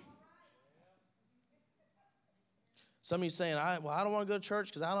 Some of you saying, I don't want to go to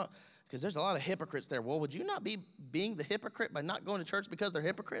church because there's a lot of hypocrites there. Well, would you not be being the hypocrite by not going to church because they're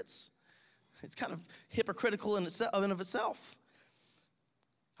hypocrites? It's kind of hypocritical in and of itself.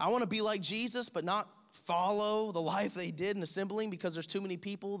 I want to be like Jesus, but not follow the life they did in assembling because there's too many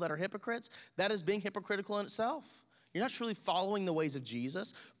people that are hypocrites. That is being hypocritical in itself. You're not truly following the ways of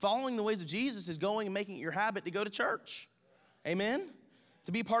Jesus. Following the ways of Jesus is going and making it your habit to go to church. Amen?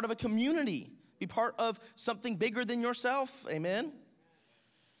 To be part of a community. Be part of something bigger than yourself. Amen?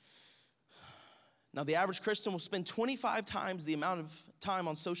 Now, the average Christian will spend 25 times the amount of time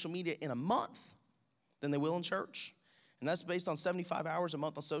on social media in a month than they will in church. And that's based on 75 hours a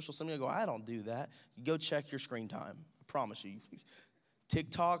month on social. Some of you go, I don't do that. You go check your screen time. I promise you.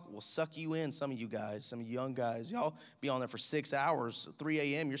 TikTok will suck you in, some of you guys, some of you young guys. Y'all be on there for 6 hours. 3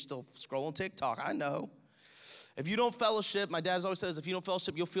 a.m., you're still scrolling TikTok. I know. If you don't fellowship, my dad always says, if you don't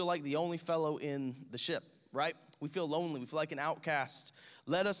fellowship, you'll feel like the only fellow in the ship, right? We feel lonely. We feel like an outcast.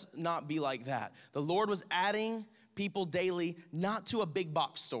 Let us not be like that. The Lord was adding people daily, not to a big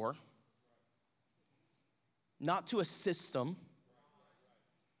box store, not to a system,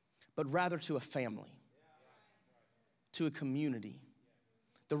 but rather to a family, to a community.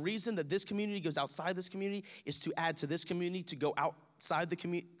 The reason that this community goes outside this community is to add to this community, to go outside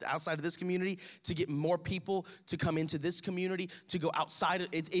of this community, to get more people to come into this community, to go outside.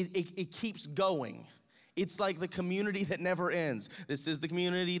 It keeps going. It's like the community that never ends. This is the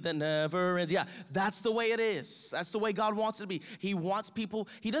community that never ends. Yeah, that's the way it is. That's the way God wants it to be. He wants people.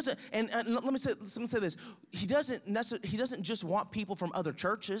 He doesn't. And let me say this. He doesn't just want people from other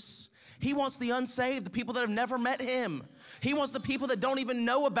churches. He wants the unsaved, the people that have never met him. He wants the people that don't even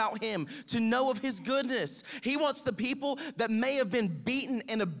know about him to know of his goodness. He wants the people that may have been beaten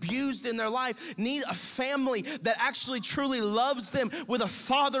and abused in their life, need a family that actually truly loves them with a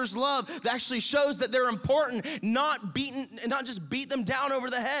father's love, that actually shows that they're important, not just beat them down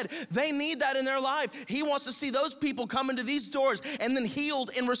over the head. They need that in their life. He wants to see those people come into these doors and then healed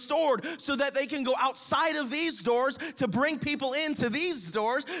and restored so that they can go outside of these doors to bring people into these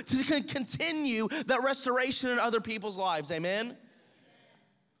doors to continue that restoration in other people's lives. Amen?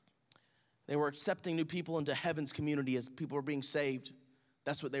 They were accepting new people into heaven's community as people were being saved.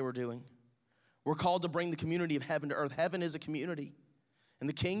 That's what they were doing. We're called to bring the community of heaven to earth. Heaven is a community, and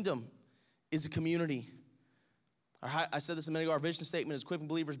the kingdom is a community. I said this a minute ago. Our vision statement is equipping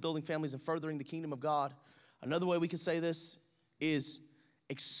believers, building families, and furthering the kingdom of God. Another way we can say this is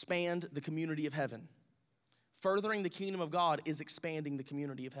expand the community of heaven. Furthering the kingdom of God is expanding the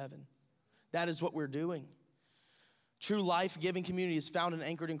community of heaven. That is what we're doing. True life-giving community is found and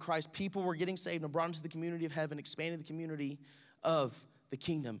anchored in Christ. People were getting saved and brought into the community of heaven, expanding the community of the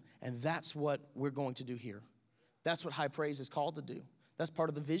kingdom. And that's what we're going to do here. That's what High Praise is called to do. That's part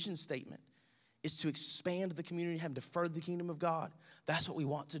of the vision statement, is to expand the community of heaven, to further the kingdom of God. That's what we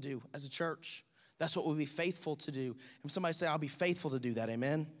want to do as a church. That's what we'll be faithful to do. And somebody say, I'll be faithful to do that.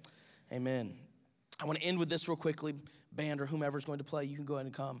 Amen? Amen. I want to end with this real quickly. Band or whomever's going to play, you can go ahead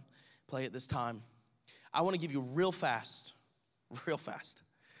and come play at this time. I want to give you real fast,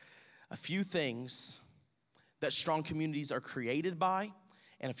 a few things that strong communities are created by,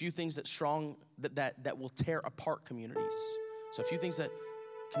 and a few things that will tear apart communities. So a few things that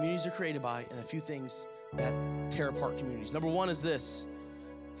communities are created by, and a few things that tear apart communities. Number one is this: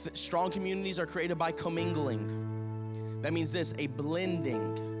 strong communities are created by commingling. That means this: a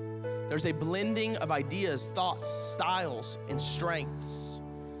blending. There's a blending of ideas, thoughts, styles, and strengths.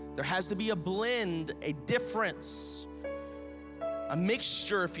 There has to be a blend, a difference, a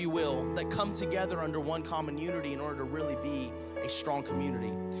mixture, if you will, that come together under one common unity in order to really be a strong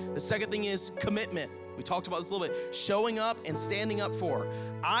community. The second thing is commitment. We talked about this a little bit. Showing up and standing up for.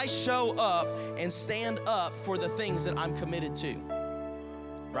 I show up and stand up for the things that I'm committed to.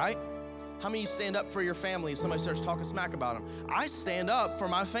 Right? How many of you stand up for your family if somebody starts talking smack about them? I stand up for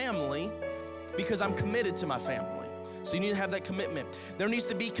my family because I'm committed to my family. So you need to have that commitment. There needs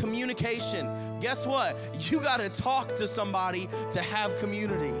to be communication. Guess what? You got to talk to somebody to have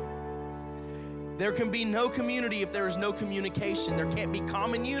community. There can be no community if there is no communication. There can't be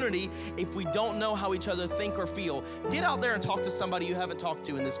common unity if we don't know how each other think or feel. Get out there and talk to somebody you haven't talked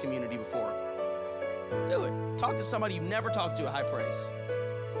to in this community before. Do it. Talk to somebody you've never talked to at High Praise.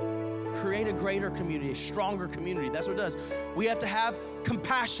 Create a greater community, a stronger community. That's what it does. We have to have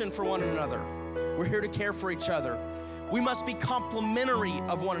compassion for one another. We're here to care for each other. We must be complimentary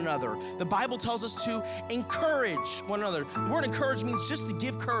of one another. The Bible tells us to encourage one another. The word encourage means just to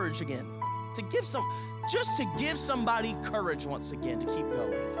give courage again. Just to give somebody courage once again to keep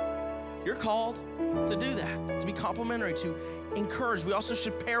going. You're called to do that, to be complimentary, to encourage. We also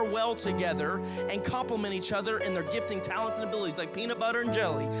should pair well together and complement each other in their gifting, talents, and abilities, like peanut butter and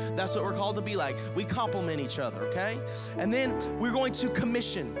jelly. That's what we're called to be like. We complement each other, okay? And then we're going to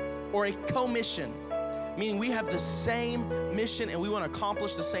commission, or a commission, meaning we have the same mission and we want to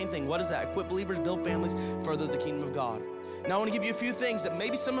accomplish the same thing. What is that? Equip believers, build families, further the kingdom of God. Now I want to give you a few things that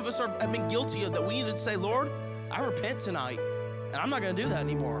maybe some of us have been guilty of, that we need to say, Lord, I repent tonight, and I'm not going to do that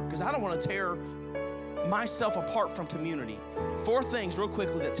anymore because I don't want to tear myself apart from community. 4 things real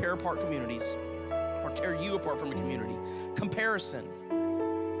quickly that tear apart communities, or tear you apart from a community. Comparison.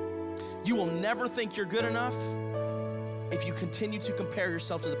 You will never think you're good enough if you continue to compare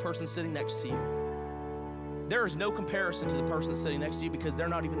yourself to the person sitting next to you. There is no comparison to the person sitting next to you because they're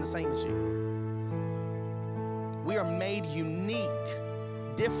not even the same as you. We are made unique,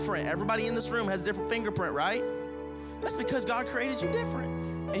 different. Everybody in this room has a different fingerprint, right? That's because God created you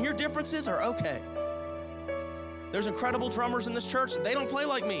different. And your differences are okay. There's incredible drummers in this church. They don't play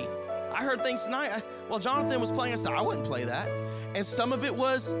like me. I heard things tonight. Jonathan was playing. I said, I wouldn't play that. And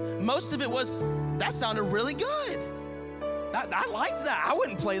most of it was, that sounded really good. I liked that. I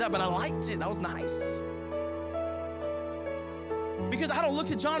wouldn't play that, but I liked it. That was nice. Because I don't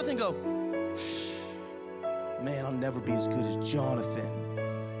look at Jonathan and go, man, I'll never be as good as Jonathan.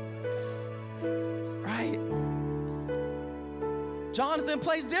 Right? Jonathan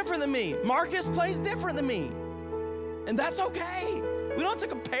plays different than me. Marcus plays different than me. And that's okay. We don't have to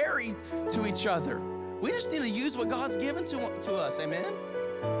compare to each other. We just need to use what God's given to us. Amen?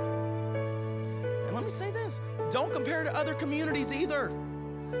 And let me say this. Don't compare to other communities either.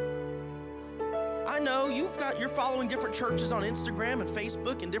 I know you're following different churches on Instagram and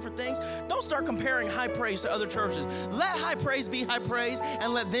Facebook and different things. Don't start comparing High Praise to other churches. Let High Praise be High Praise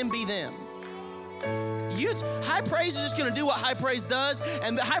and let them be them. High Praise is just going to do what High Praise does,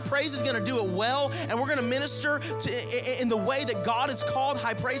 and the High Praise is going to do it well, and we're going to minister in the way that God has called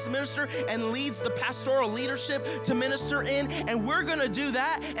High Praise to minister and leads the pastoral leadership to minister in, and we're going to do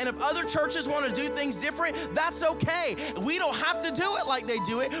that. And if other churches want to do things different, that's okay. We don't have to do it like they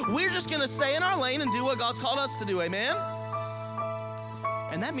do it. We're just going to stay in our lane and do what God's called us to do, amen?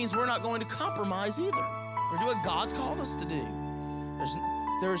 And that means we're not going to compromise either. We're doing what God's called us to do.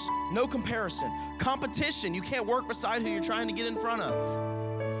 There's no comparison. Competition, you can't work beside who you're trying to get in front of.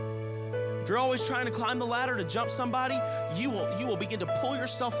 If you're always trying to climb the ladder to jump somebody, you will begin to pull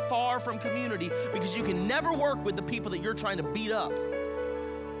yourself far from community because you can never work with the people that you're trying to beat up.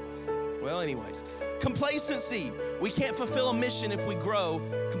 Well, anyways, complacency. We can't fulfill a mission if we grow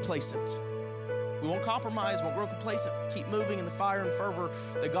complacent. We won't compromise, won't grow complacent. Keep moving in the fire and fervor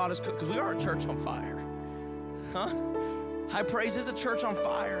that God has cooked, because we are a church on fire. High Praise is a church on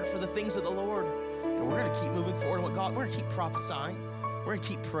fire for the things of the Lord. And we're going to keep moving forward with God. We're going to keep prophesying. We're going to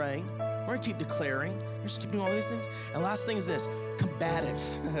keep praying. We're going to keep declaring. We're going to keep doing all these things. And last thing is this, combative.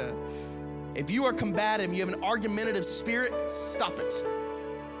 If you are combative, you have an argumentative spirit, stop it.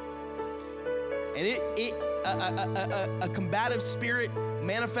 And a combative spirit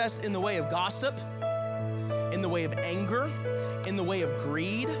manifests in the way of gossip, in the way of anger, in the way of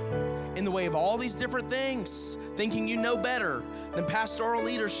greed, in the way of all these different things, thinking you know better than pastoral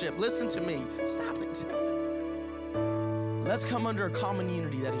leadership. Listen to me. Stop it. Let's come under a common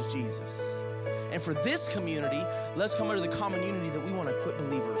unity that is Jesus. And for this community, let's come under the common unity that we want to equip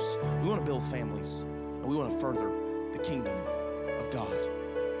believers. We want to build families, and we want to further the kingdom of God.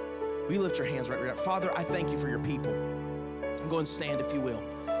 Will you lift your hands right now? Father, I thank you for your people. Go and stand if you will.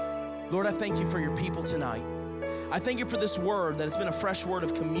 Lord, I thank you for your people tonight. I thank you for this word, that it's been a fresh word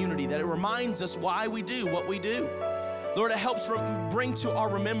of community, that it reminds us why we do what we do. Lord, it helps bring to our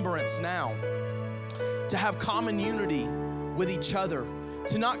remembrance now to have common unity with each other,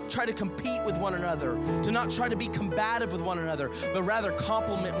 to not try to compete with one another, to not try to be combative with one another, but rather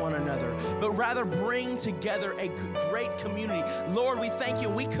complement one another, but rather bring together a great community. Lord, we thank you.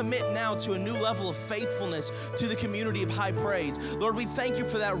 We commit now to a new level of faithfulness to the community of High Praise. Lord, we thank you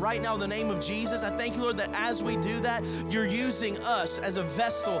for that right now in the name of Jesus. I thank you, Lord, that as we do that, you're using us as a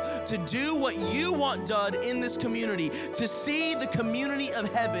vessel to do what you want done in this community, to see the community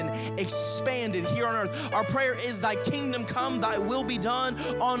of heaven expanded here on earth. Our prayer is, thy kingdom come, thy will be done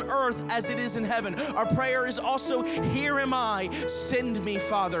on earth as it is in heaven. Our prayer is also, here am I, send me,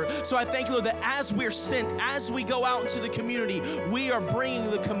 Father. So I thank you, Lord, that as we're sent, as we go out into the community, we are bringing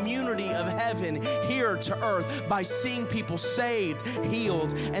the community of heaven here to earth by seeing people saved,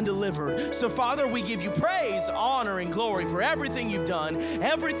 healed, and delivered. So Father, we give you praise, honor, and glory for everything you've done,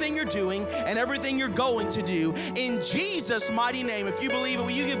 everything you're doing, and everything you're going to do. In Jesus' mighty name, if you believe it,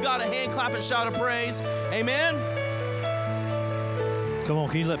 will you give God a hand clap and shout of praise? Amen. Come on,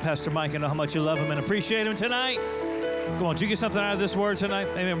 can you let Pastor Micah know how much you love him and appreciate him tonight? Come on, did you get something out of this word tonight?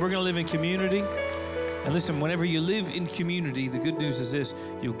 Amen. We're going to live in community. And listen, whenever you live in community, the good news is this: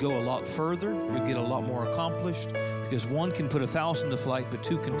 you'll go a lot further, you'll get a lot more accomplished, because one can put 1,000 to flight, but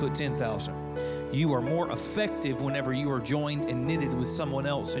two can put 10,000. You are more effective whenever you are joined and knitted with someone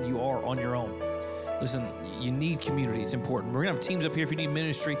else than you are on your own. Listen, you need community. It's important. We're going to have teams up here if you need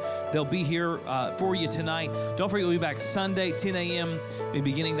ministry. They'll be here for you tonight. Don't forget, we'll be back Sunday, 10 a.m. We'll be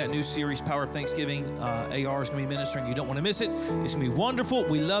beginning that new series, Power of Thanksgiving. AR is going to be ministering. You don't want to miss it. It's going to be wonderful.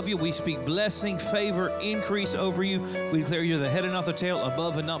 We love you. We speak blessing, favor, increase over you. We declare you're the head and not the tail,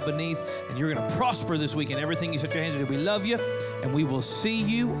 above and not beneath, and you're going to prosper this week in everything you set your hands to do. We love you, and we will see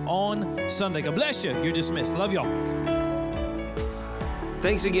you on Sunday. God bless you. You're dismissed. Love y'all.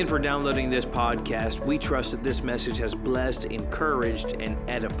 Thanks again for downloading this podcast. We trust that this message has blessed, encouraged, and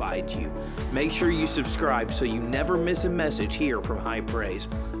edified you. Make sure you subscribe so you never miss a message here from High Praise.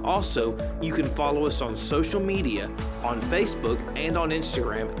 Also, you can follow us on social media, on Facebook and on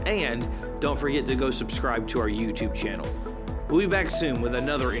Instagram, and don't forget to go subscribe to our YouTube channel. We'll be back soon with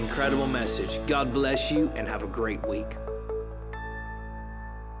another incredible message. God bless you and have a great week.